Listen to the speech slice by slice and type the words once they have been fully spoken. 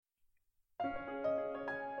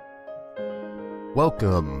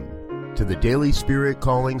Welcome to the Daily Spirit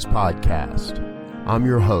Callings Podcast. I'm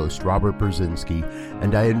your host, Robert Brzezinski,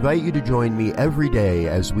 and I invite you to join me every day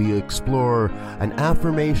as we explore an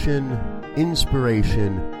affirmation,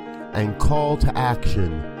 inspiration, and call to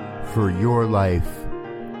action for your life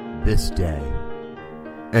this day.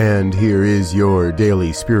 And here is your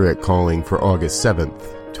Daily Spirit Calling for August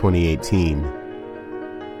 7th, 2018.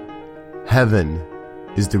 Heaven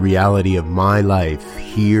is the reality of my life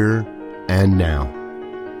here and now.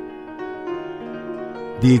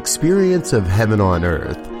 The experience of heaven on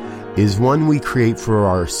earth is one we create for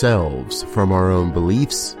ourselves from our own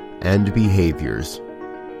beliefs and behaviors.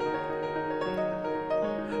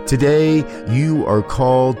 Today, you are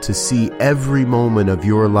called to see every moment of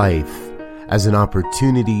your life as an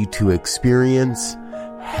opportunity to experience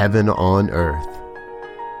heaven on earth.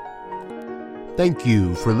 Thank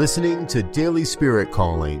you for listening to Daily Spirit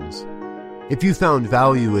Callings. If you found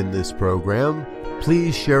value in this program,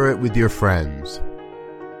 please share it with your friends.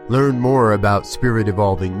 Learn more about Spirit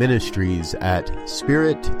Evolving Ministries at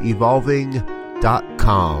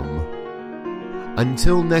spiritevolving.com.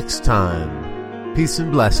 Until next time, peace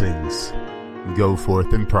and blessings. Go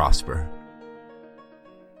forth and prosper.